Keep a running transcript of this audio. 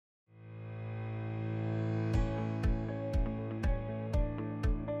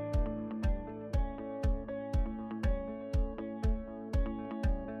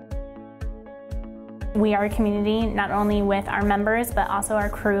We are a community, not only with our members, but also our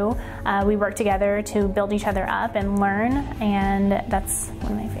crew. We work together to build each other up and learn, and that's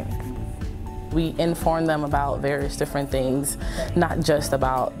one of my favorite things. We inform them about various different things, not just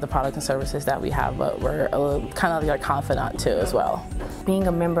about the products and services that we have, but we're kind of like a confidant too as well. Being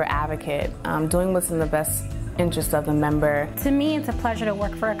a member advocate, doing what's in the best interest of the member. To me, it's a pleasure to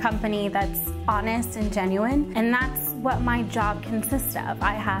work for a company that's honest and genuine, and that's what my job consists of.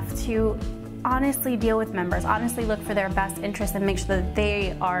 I have to honestly deal with members, honestly look for their best interests and make sure that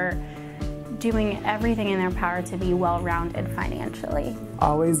they are doing everything in their power to be well-rounded financially.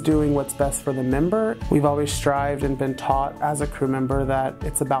 Always doing what's best for the member. We've always strived and been taught as a crew member that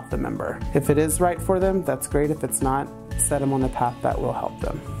it's about the member. If it is right for them, that's great. If it's not, set them on the path that will help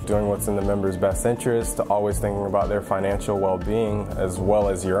them. Doing what's in the member's best interest, always thinking about their financial well-being as well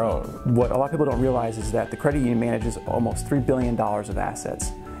as your own. What a lot of people don't realize is that the credit union manages almost $3 billion of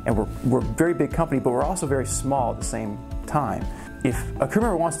assets. And we're a very big company, but we're also very small at the same time. If a crew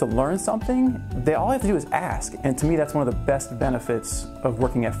member wants to learn something, all they have to do is ask. And to me, that's one of the best benefits of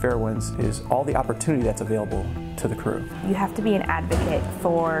working at FAIRWINDS is all the opportunity that's available to the crew. You have to be an advocate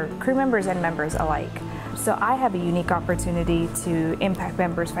for crew members and members alike. So I have a unique opportunity to impact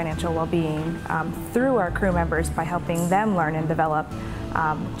members' financial well-being through our crew members by helping them learn and develop,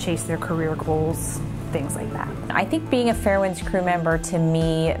 chase their career goals, things like that. I think being a FAIRWINDS crew member to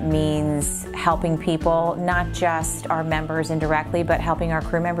me means helping people, not just our members indirectly, but helping our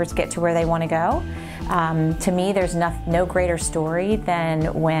crew members get to where they want to go. To me, there's no greater story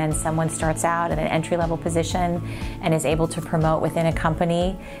than when someone starts out at an entry-level position and is able to promote within a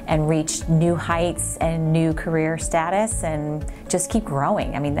company and reach new heights and new career status and just keep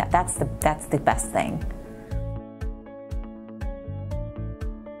growing. I mean, that's the best thing.